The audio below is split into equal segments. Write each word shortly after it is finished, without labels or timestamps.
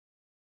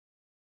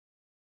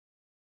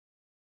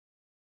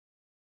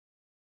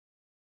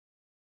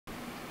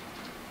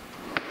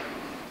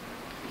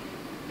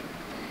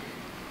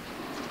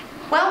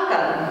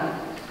Welcome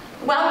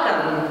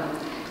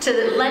to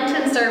the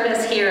Lenten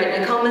service here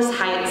at Nokomis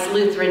Heights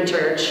Lutheran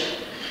Church.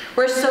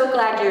 We're so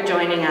glad you're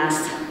joining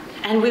us,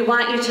 and we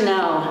want you to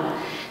know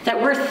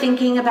that we're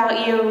thinking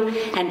about you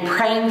and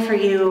praying for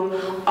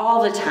you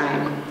all the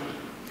time.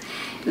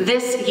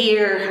 This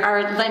year,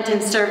 our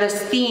Lenten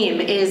service theme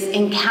is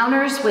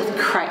Encounters with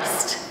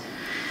Christ.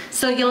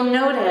 So you'll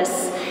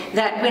notice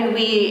that when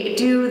we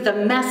do the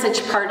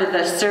message part of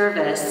the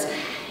service,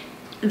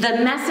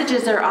 the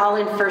messages are all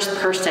in first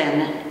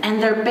person,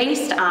 and they're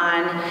based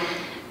on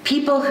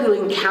people who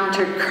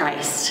encountered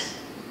Christ.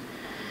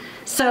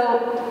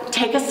 So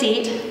take a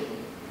seat,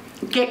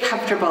 get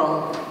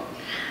comfortable.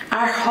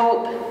 Our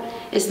hope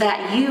is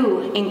that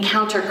you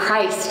encounter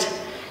Christ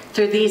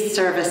through these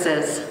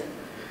services.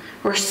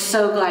 We're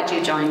so glad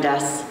you joined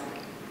us.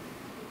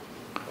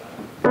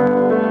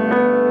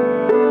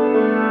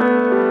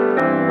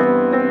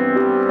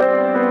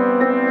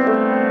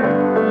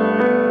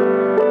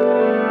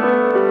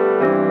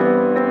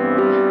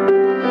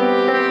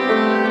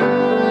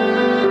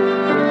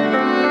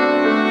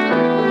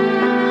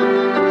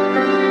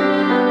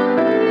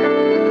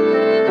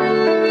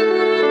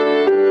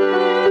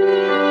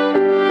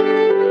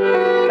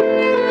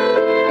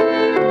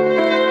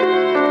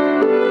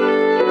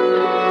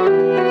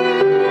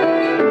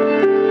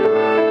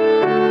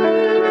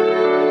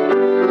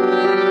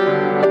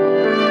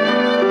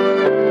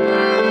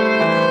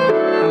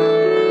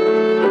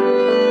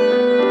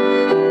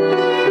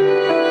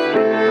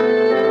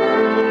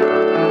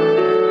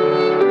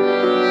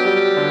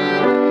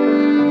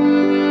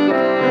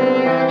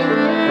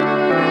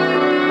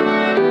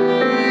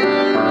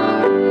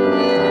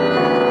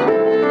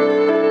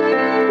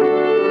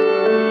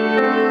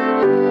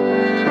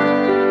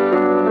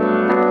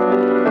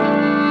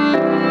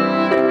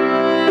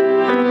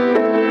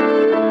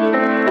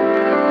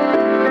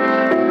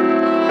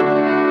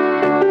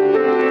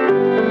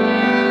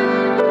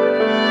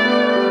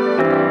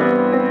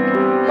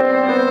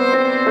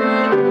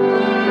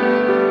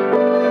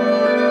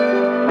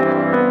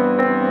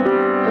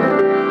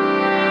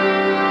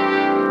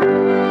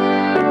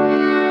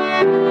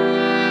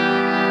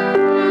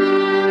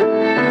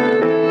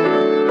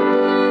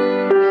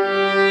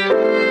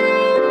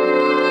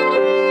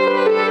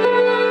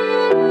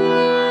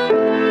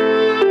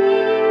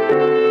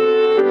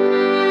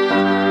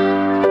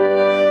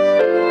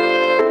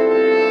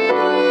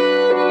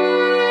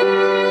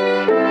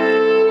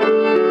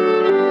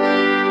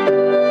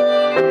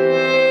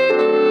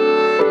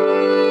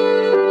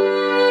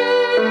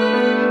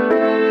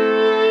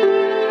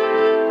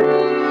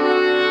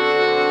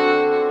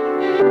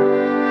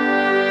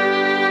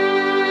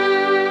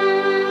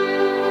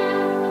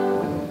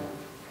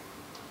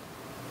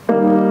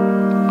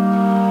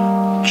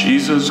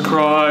 Jesus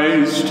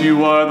Christ,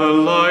 you are the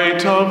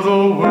light of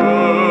the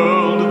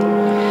world,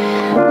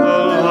 the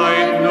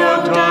light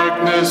no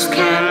darkness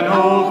can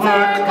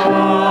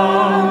overcome.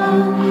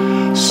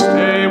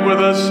 Stay with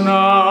us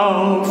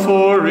now,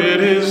 for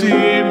it is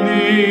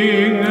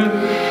evening,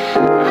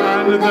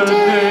 and the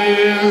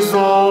day is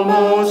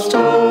almost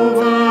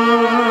over.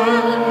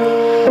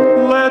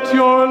 Let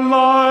your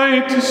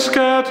light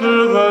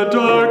scatter the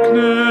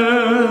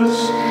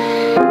darkness,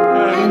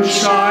 and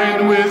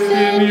shine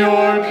within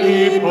your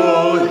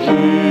people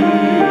here.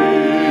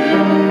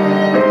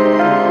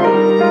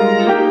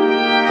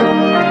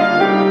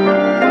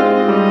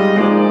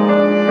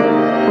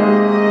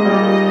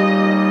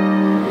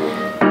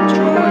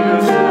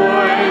 Joyous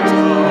light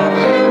of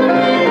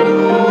heavenly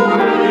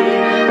glory,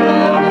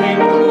 loving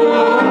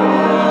glow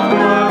of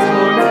God's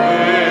own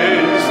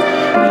face,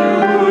 you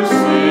who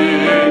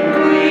sing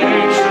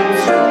creation's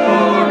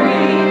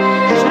story,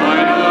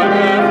 shine on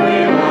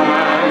every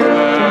land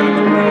and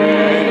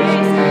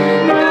race.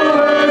 Now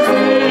as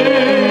the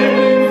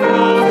evening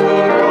falls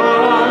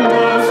around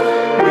us,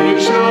 we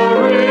shall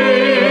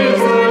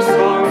raise our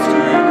songs to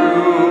you.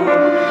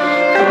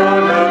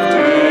 God of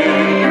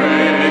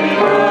daybreak,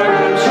 God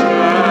of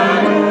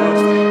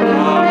shadows,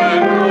 come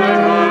and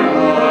light our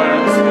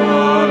hearts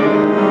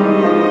anew.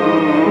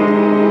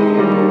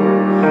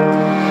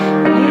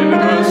 In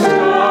the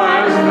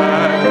stars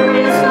that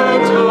grace the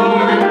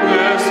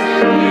darkness,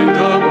 in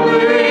the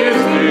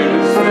blazing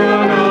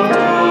sun of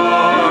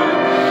dawn,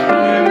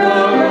 in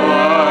the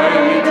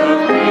light of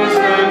peace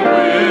and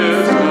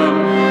wisdom,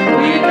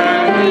 we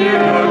can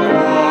hear a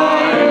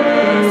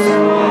quiet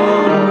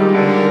song.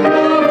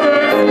 Love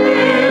that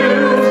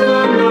fills the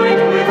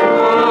night with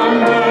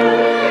wonder,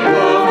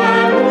 love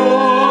that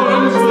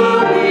warms the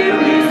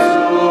weary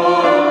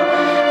soul,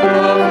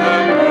 love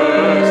that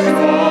bursts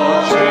all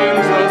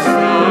chains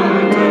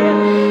asunder,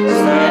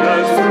 set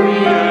us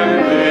free and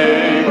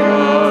make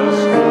us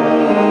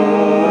whole.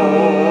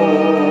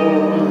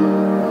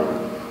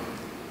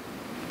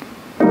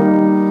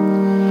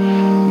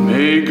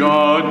 May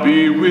God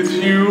be with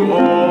you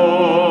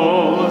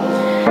all,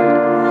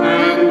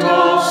 and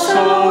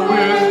also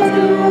with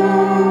you.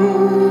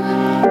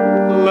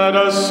 Let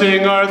us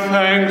sing our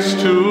thanks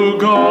to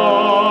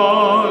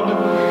God.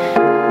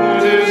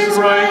 It is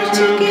right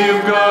to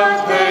give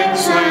God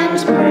thanks and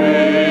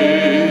praise.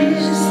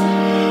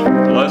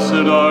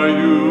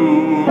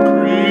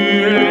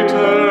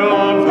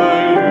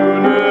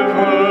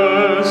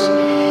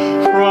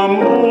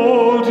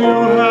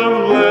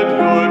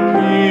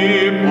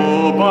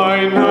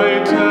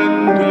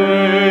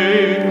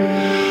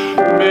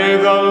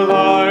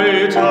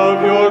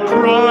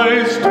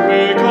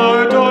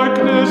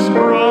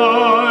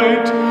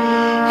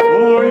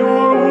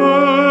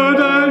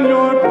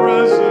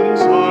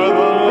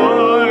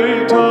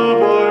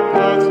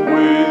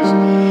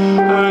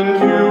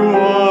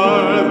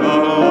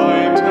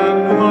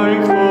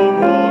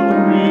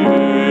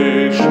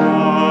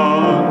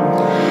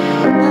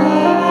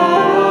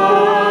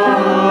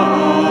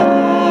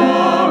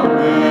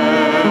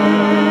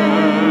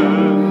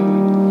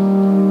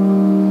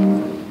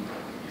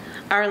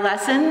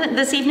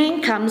 this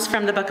evening comes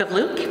from the book of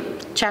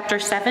Luke, chapter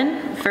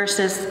 7,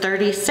 verses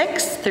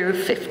 36 through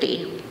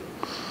 50.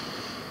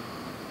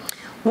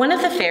 One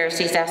of the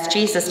Pharisees asked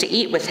Jesus to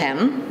eat with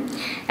him,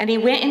 and he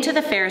went into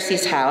the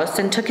Pharisee's house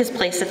and took his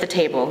place at the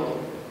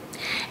table.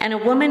 And a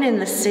woman in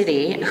the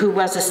city who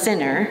was a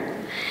sinner,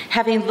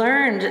 having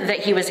learned that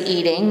he was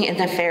eating in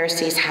the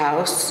Pharisee's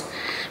house,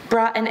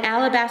 brought an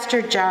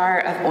alabaster jar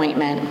of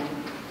ointment.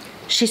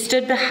 She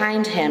stood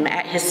behind him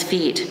at his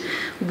feet,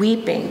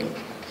 weeping,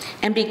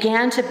 and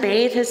began to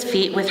bathe his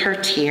feet with her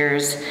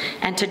tears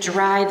and to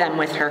dry them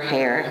with her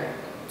hair.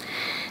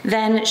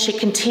 Then she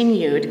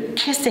continued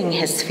kissing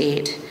his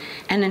feet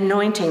and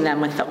anointing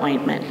them with the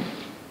ointment.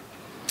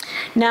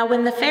 Now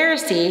when the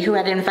Pharisee who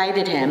had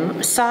invited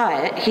him saw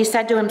it, he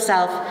said to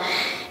himself,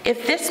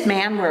 "If this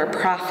man were a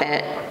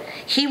prophet,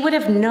 he would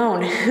have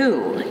known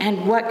who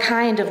and what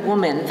kind of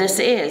woman this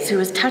is who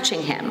is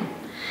touching him,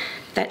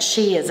 that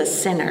she is a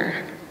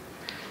sinner."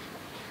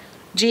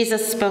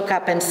 Jesus spoke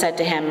up and said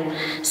to him,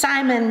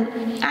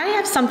 "Simon, I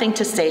have something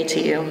to say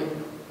to you."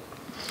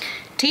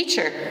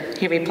 "Teacher,"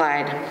 he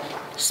replied,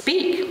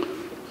 "speak."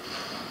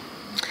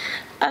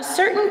 A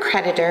certain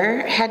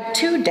creditor had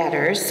 2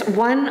 debtors.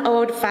 One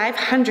owed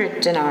 500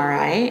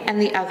 denarii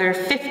and the other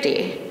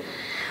 50.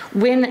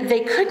 When they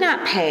could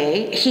not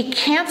pay, he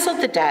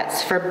canceled the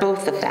debts for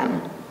both of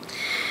them.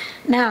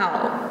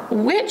 Now,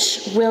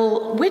 which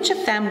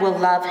of them will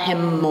love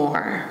him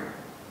more?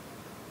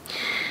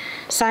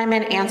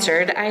 Simon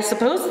answered, "I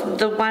suppose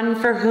the one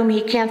for whom he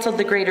canceled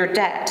the greater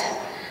debt."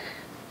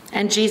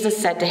 And Jesus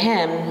said to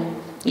him,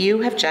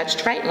 "You have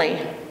judged rightly."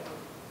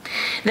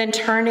 Then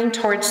turning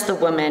towards the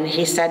woman,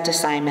 he said to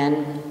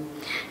Simon,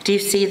 "Do you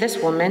see this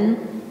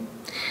woman?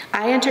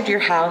 I entered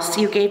your house,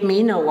 you gave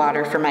me no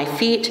water for my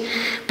feet,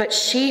 but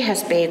she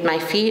has bathed my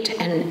feet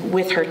and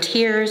with her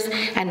tears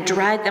and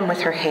dried them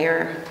with her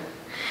hair.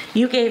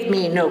 You gave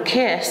me no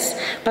kiss,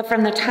 but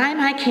from the time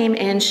I came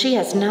in, she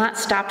has not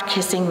stopped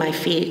kissing my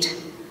feet.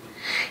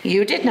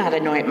 You did not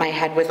anoint my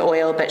head with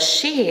oil, but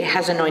she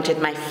has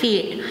anointed my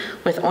feet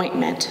with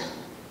ointment.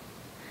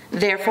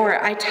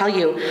 Therefore, I tell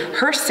you,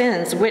 her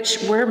sins,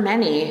 which were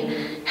many,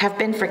 have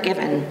been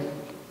forgiven.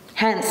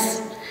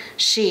 Hence,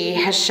 she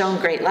has shown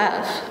great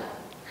love.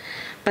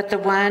 But the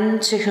one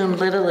to whom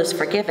little is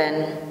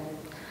forgiven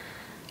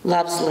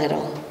loves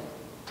little."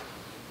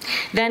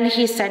 Then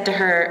he said to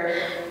her,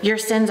 "Your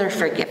sins are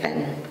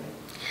forgiven."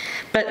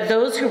 But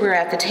those who were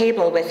at the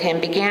table with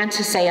him began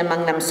to say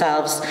among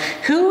themselves,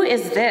 "Who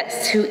is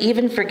this who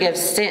even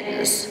forgives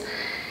sins?"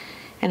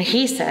 And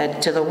he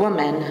said to the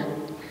woman,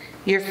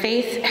 "Your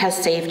faith has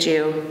saved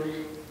you.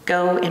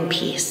 Go in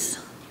peace."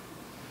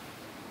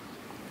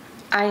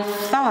 I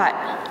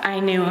thought I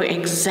knew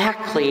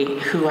exactly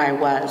who I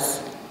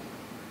was.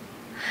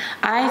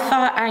 I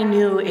thought I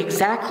knew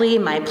exactly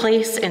my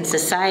place in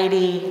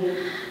society,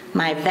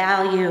 my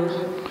value,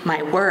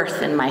 my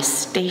worth, and my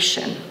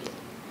station.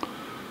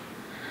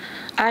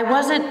 I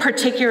wasn't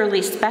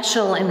particularly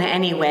special in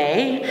any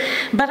way,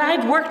 but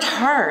I'd worked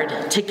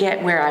hard to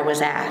get where I was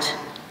at.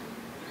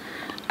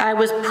 I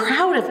was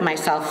proud of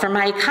myself for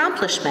my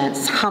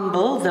accomplishments,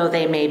 humble though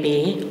they may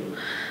be.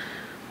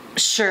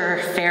 Sure,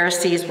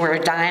 Pharisees were a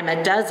dime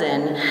a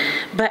dozen,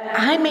 but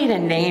I made a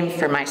name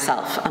for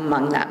myself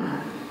among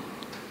them.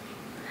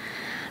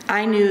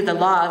 I knew the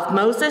law of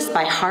Moses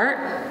by heart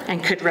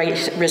and could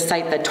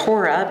recite the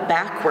Torah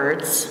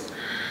backwards.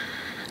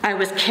 I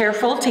was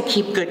careful to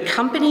keep good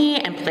company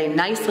and play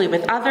nicely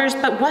with others,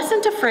 but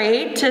wasn't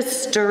afraid to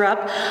stir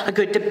up a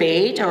good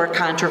debate or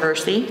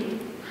controversy.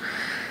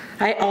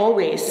 I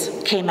always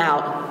came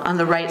out on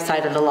the right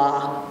side of the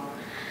law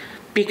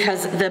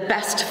because the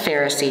best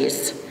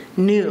Pharisees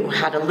knew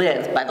how to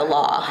live by the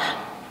law.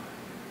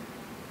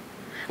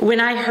 When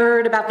I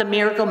heard about the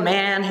miracle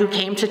man who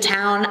came to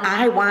town,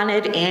 I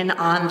wanted in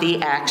on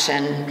the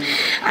action.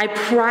 I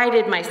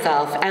prided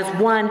myself as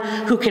one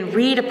who can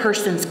read a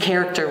person's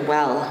character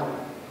well.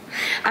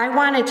 I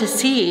wanted to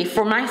see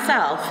for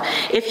myself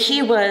if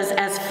he was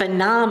as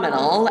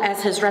phenomenal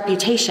as his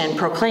reputation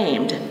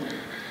proclaimed.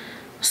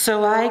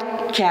 So I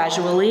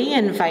casually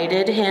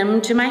invited him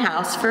to my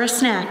house for a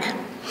snack.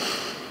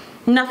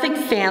 Nothing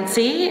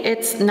fancy.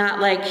 It's not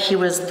like he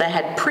was the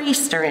head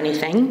priest or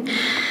anything.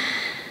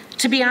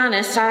 To be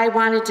honest, I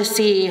wanted to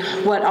see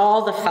what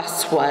all the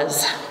fuss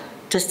was,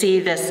 to see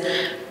this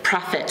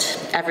prophet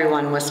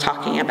everyone was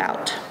talking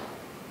about.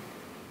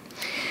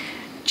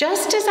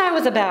 Just as I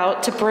was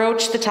about to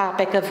broach the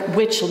topic of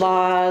which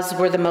laws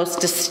were the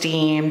most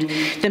esteemed,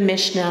 the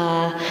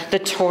Mishnah, the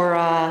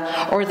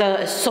Torah, or the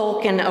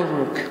Shulchan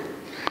Aruch,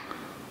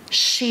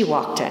 she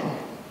walked in.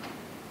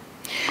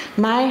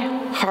 My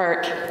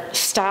heart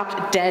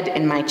stopped dead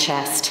in my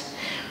chest.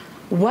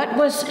 What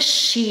was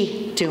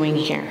she doing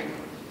here?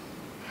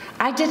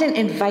 I didn't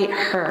invite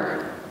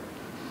her.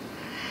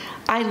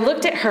 I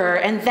looked at her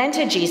and then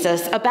to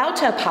Jesus, about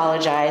to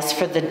apologize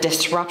for the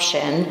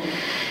disruption.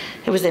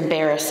 It was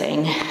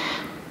embarrassing.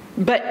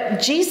 But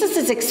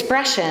Jesus'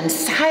 expression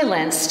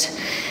silenced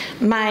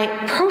my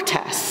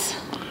protests.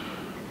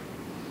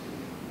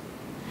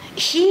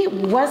 He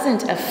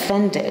wasn't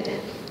offended.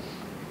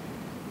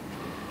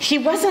 He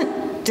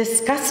wasn't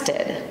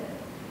disgusted.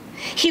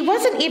 He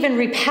wasn't even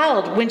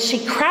repelled when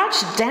she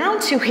crouched down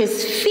to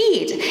his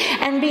feet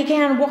and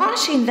began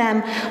washing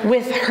them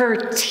with her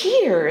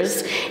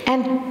tears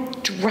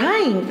and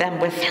drying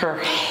them with her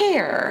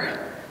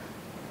hair.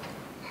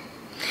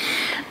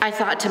 I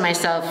thought to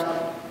myself,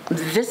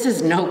 this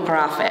is no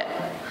prophet.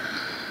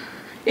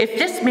 If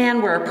this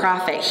man were a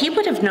prophet, he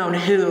would have known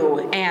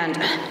who and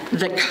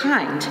the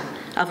kind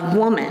of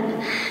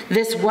woman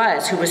this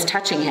was who was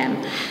touching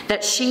him,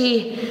 that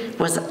she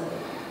was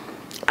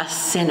a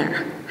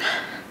sinner.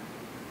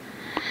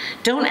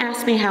 Don't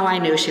ask me how I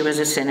knew she was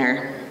a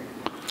sinner.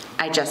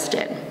 I just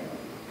did.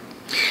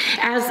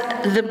 As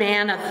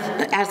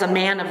a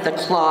man of the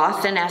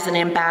cloth and as an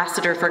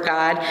ambassador for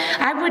God,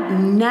 I would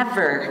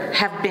never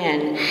have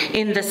been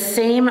in the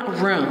same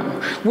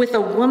room with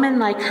a woman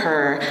like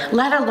her,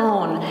 let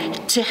alone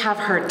to have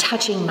her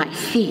touching my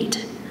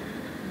feet.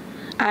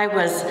 I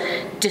was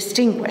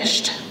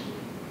distinguished,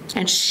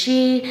 and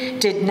she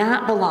did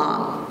not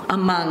belong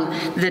among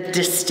the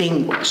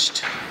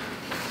distinguished.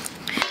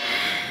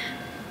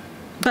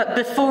 But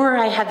before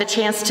I had the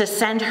chance to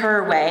send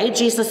her away,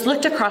 Jesus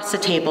looked across the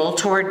table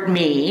toward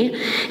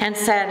me and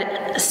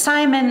said,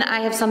 "Simon, I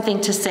have something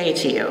to say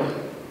to you."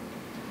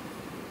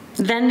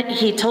 Then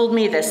he told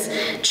me this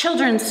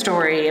children's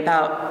story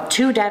about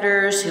two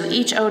debtors who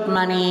each owed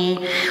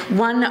money.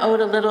 One owed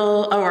a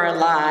little or a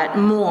lot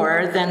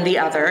more than the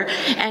other,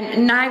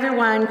 and neither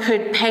one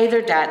could pay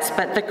their debts,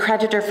 but the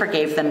creditor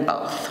forgave them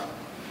both.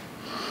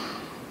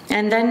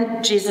 And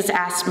then Jesus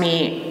asked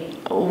me,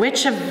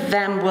 which of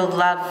them will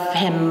love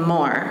him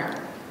more?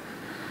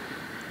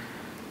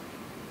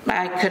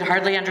 I could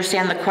hardly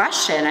understand the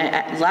question.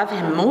 I love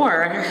him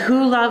more.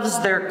 Who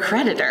loves their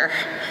creditor?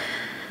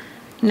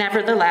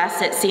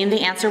 Nevertheless, it seemed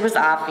the answer was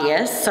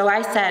obvious, so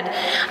I said,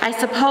 I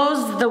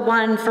suppose the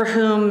one for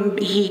whom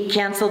he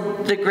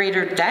canceled the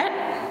greater debt?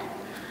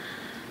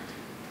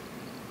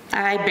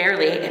 I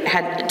barely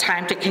had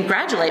time to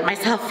congratulate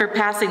myself for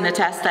passing the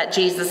test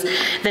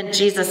then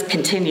Jesus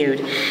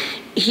continued.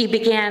 He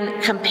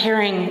began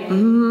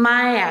comparing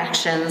my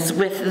actions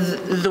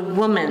with the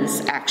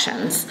woman's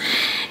actions.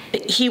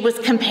 He was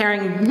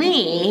comparing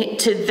me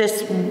to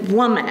this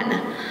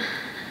woman.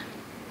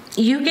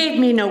 You gave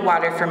me no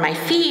water for my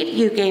feet,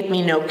 you gave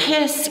me no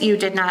kiss, you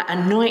did not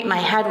anoint my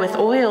head with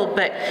oil,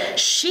 but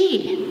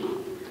she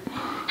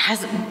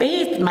has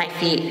bathed my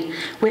feet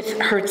with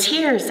her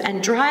tears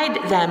and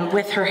dried them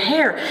with her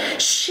hair.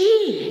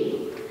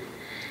 She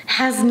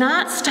has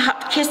not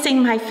stopped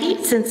kissing my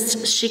feet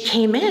since she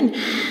came in.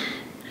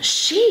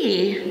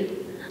 She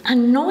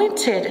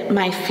anointed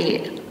my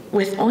feet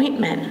with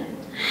ointment.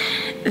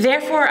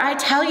 Therefore, I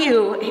tell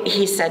you,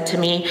 he said to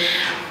me,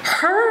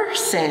 her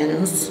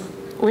sins,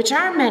 which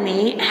are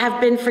many, have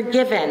been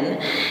forgiven.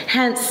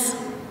 Hence,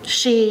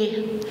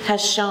 she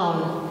has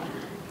shown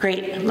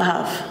great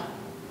love.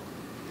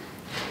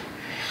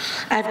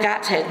 I've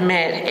got to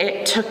admit,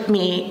 it took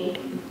me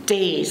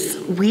days,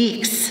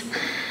 weeks,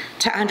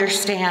 to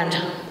understand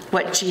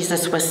what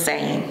Jesus was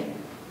saying.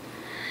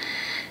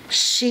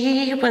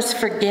 She was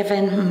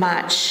forgiven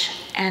much,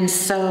 and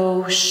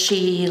so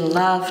she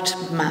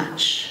loved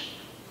much.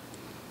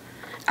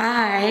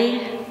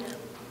 I,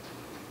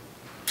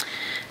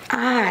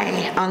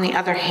 on the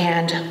other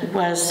hand,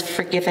 was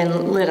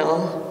forgiven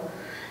little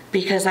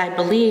because I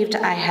believed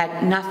I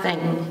had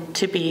nothing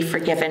to be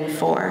forgiven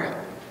for.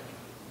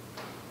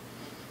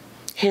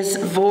 His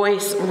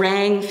voice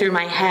rang through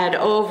my head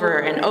over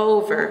and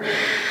over,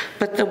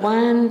 but the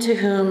one to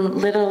whom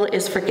little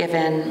is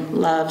forgiven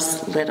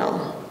loves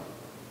little.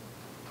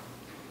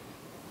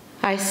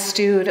 I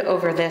stewed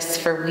over this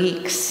for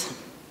weeks.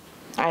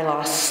 I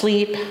lost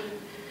sleep.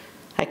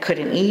 I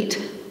couldn't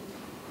eat.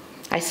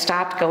 I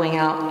stopped going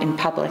out in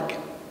public.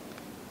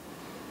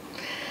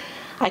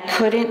 I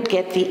couldn't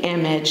get the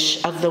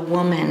image of the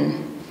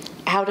woman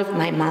out of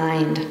my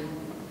mind.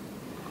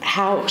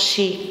 How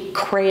she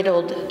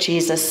cradled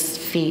Jesus'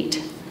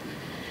 feet.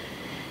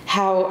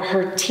 How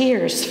her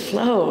tears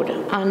flowed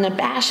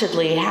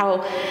unabashedly.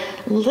 How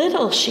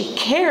little she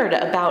cared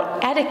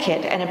about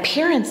etiquette and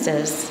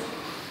appearances.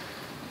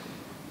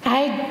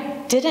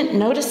 I didn't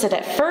notice it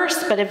at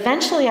first, but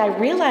eventually I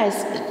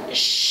realized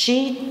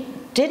she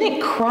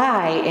didn't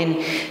cry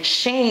in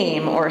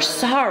shame or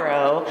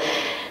sorrow.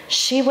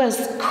 She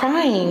was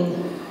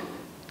crying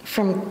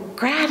from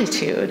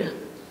gratitude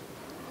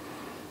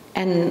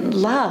and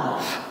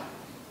love.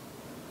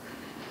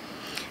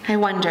 I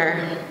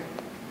wonder,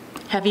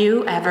 have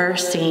you ever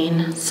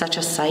seen such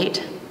a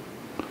sight?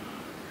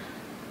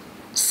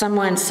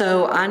 Someone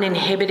so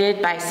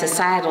uninhibited by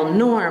societal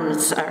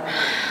norms or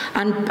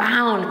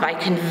unbound by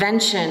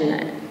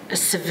convention,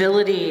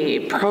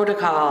 civility,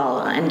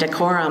 protocol, and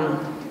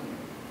decorum.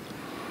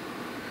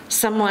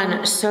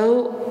 Someone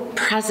so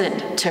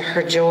present to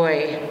her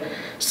joy,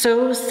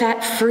 so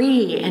set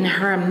free in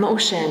her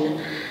emotion,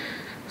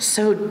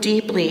 so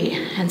deeply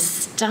and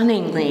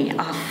stunningly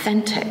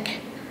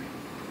authentic.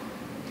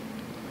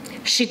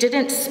 She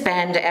didn't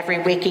spend every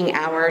waking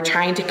hour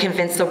trying to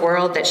convince the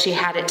world that she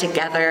had it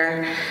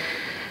together,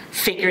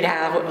 figured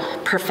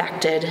out,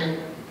 perfected.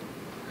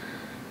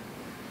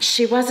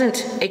 She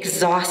wasn't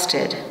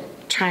exhausted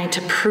trying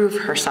to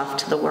prove herself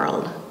to the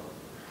world.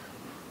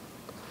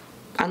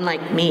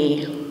 Unlike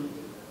me,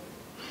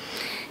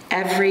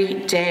 every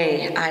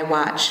day I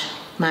watch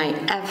my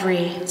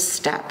every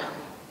step.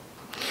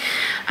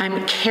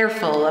 I'm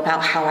careful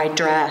about how I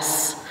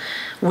dress,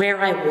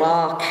 where I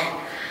walk,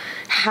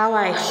 how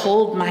I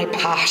hold my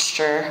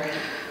posture,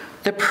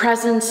 the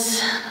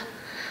presence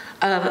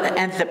of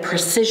and the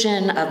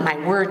precision of my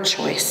word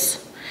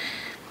choice,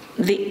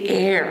 the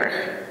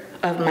air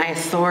of my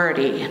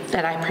authority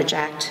that I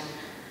project,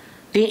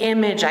 the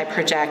image I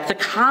project, the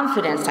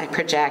confidence I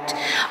project,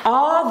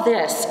 all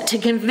this to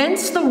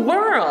convince the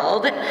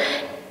world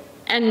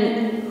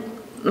and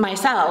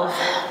myself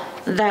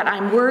that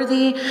I'm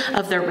worthy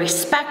of their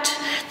respect,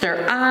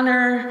 their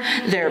honor,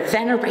 their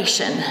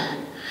veneration.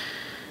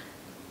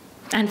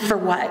 And for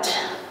what?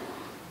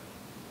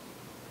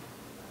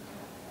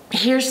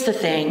 Here's the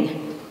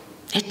thing,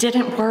 it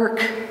didn't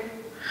work.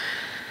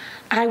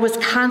 I was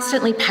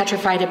constantly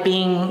petrified of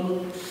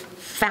being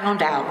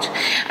found out.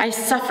 I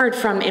suffered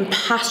from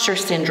imposter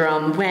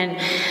syndrome when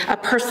a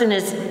person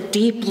is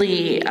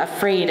deeply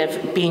afraid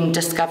of being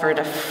discovered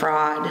a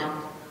fraud.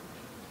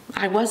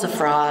 I was a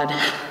fraud.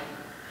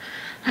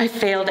 I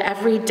failed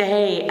every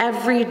day.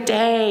 Every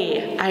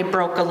day I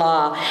broke a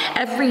law.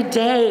 Every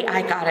day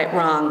I got it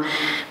wrong.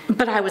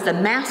 But I was a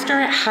master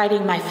at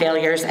hiding my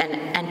failures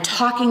and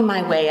talking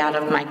my way out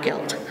of my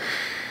guilt.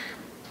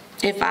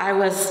 If I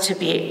was to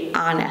be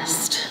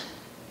honest,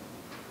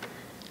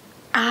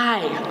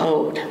 I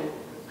owed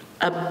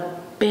a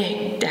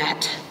big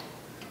debt,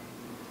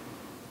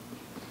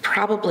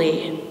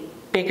 probably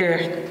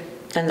bigger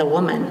than the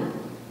woman.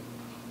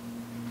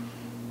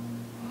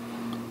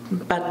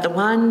 But the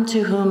one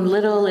to whom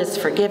little is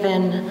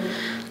forgiven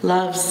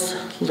loves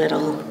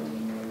little.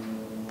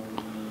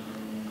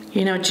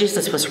 You know,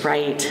 Jesus was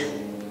right.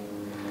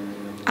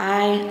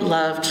 I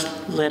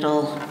loved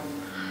little.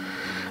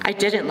 I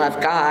didn't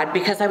love God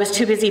because I was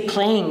too busy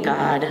playing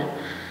God.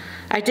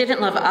 I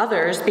didn't love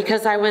others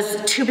because I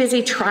was too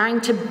busy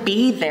trying to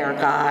be their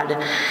God.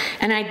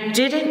 And I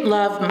didn't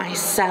love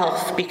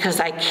myself because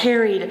I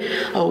carried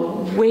a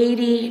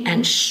weighty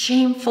and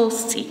shameful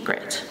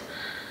secret.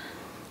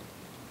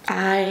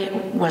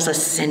 I was a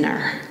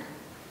sinner.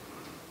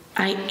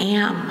 I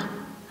am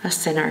a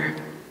sinner.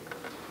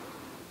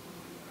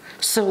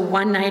 So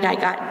one night I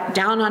got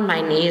down on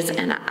my knees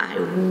and I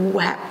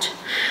wept.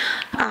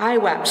 I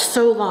wept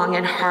so long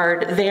and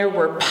hard, there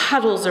were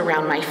puddles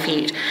around my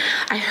feet.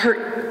 I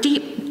hurt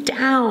deep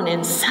down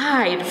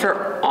inside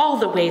for all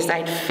the ways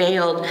I'd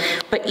failed,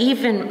 but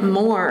even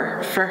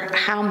more for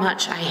how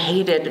much I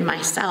hated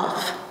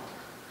myself.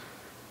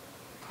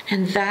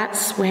 And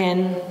that's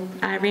when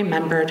I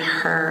remembered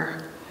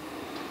her.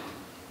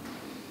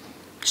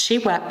 She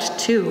wept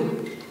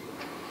too,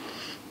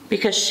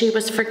 because she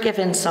was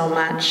forgiven so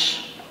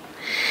much.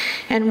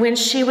 And when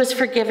she was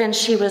forgiven,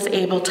 she was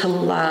able to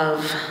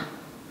love.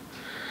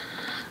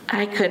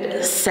 I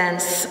could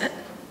sense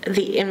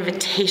the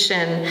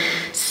invitation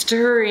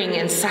stirring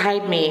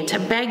inside me to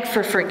beg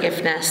for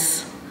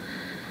forgiveness,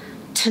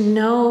 to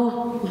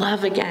know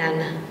love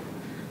again,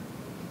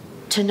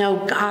 to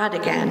know God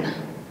again,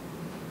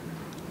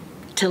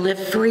 to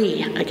live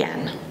free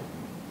again.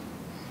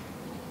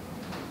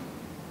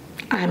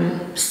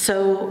 I'm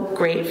so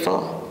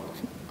grateful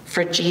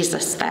for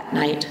Jesus that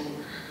night,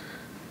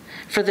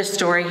 for the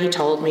story he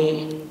told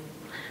me,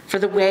 for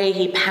the way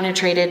he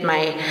penetrated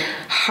my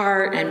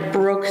heart and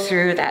broke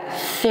through that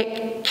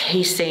thick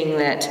casing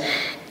that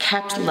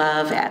kept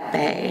love at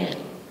bay.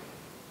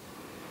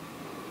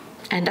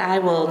 And I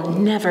will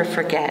never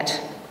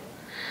forget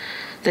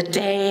the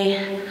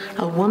day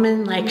a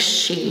woman like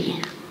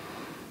she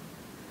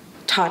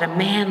taught a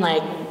man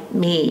like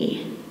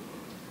me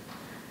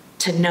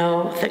to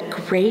know the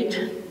great,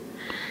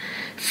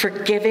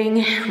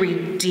 forgiving,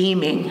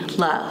 redeeming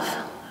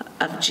love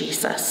of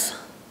Jesus.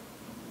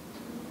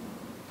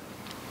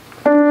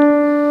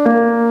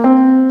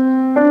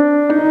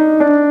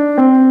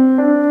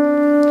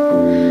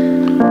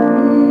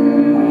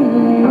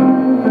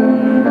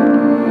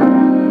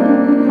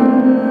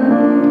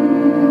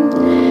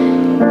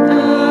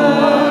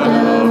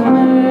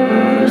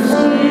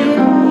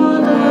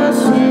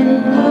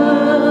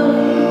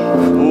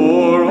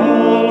 For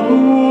all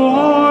who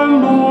are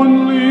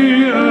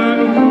lonely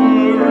and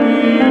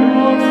worried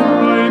or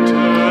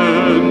frightened,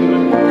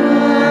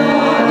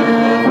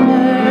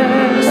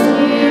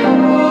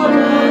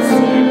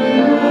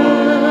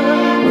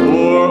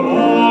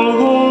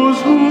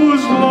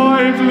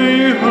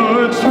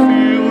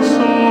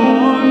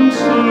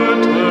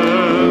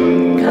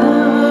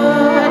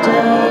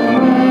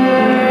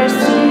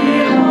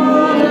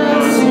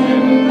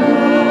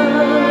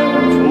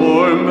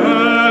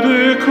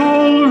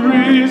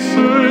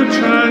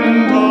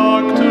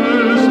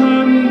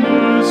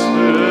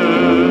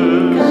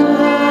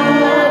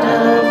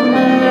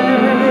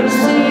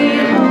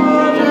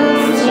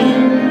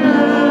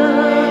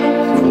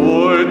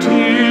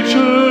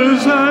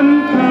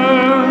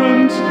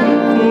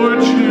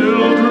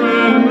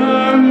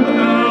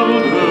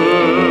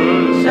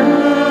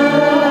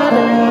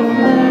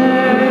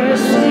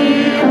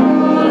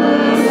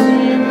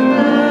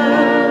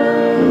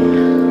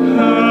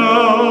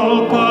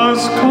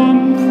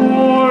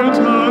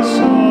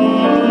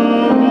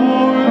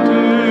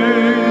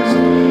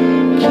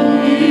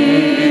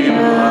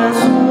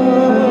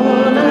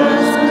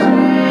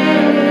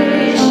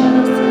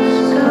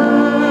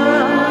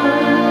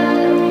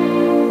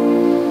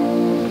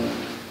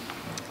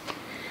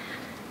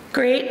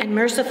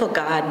 merciful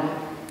God,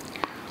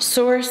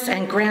 source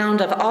and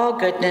ground of all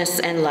goodness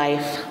and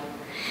life,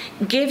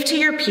 give to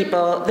your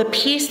people the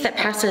peace that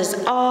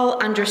passes all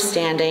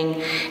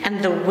understanding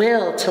and the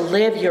will to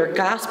live your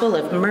gospel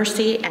of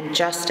mercy and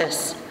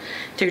justice.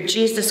 Through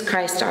Jesus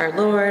Christ our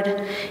Lord.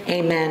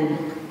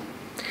 Amen.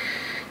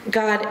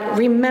 God,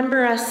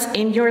 remember us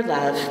in your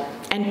love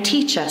and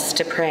teach us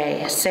to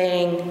pray,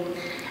 saying,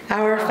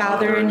 Our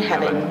Father in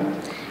heaven,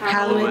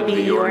 hallowed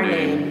be your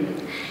name.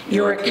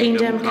 Your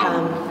kingdom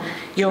come,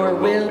 your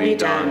will be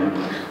done,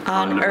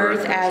 on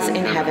earth as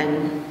in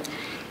heaven.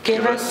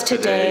 Give us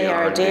today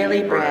our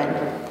daily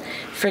bread.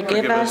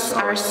 Forgive us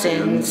our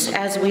sins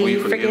as we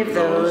forgive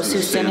those who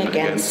sin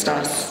against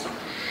us.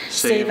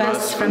 Save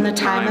us from the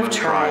time of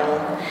trial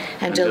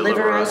and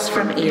deliver us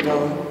from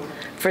evil.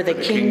 For the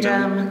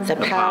kingdom, the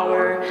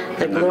power,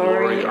 the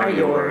glory are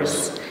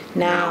yours,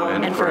 now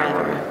and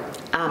forever.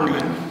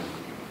 Amen.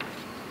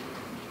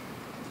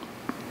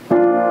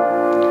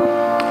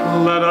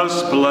 Let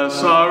us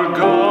bless our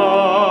God.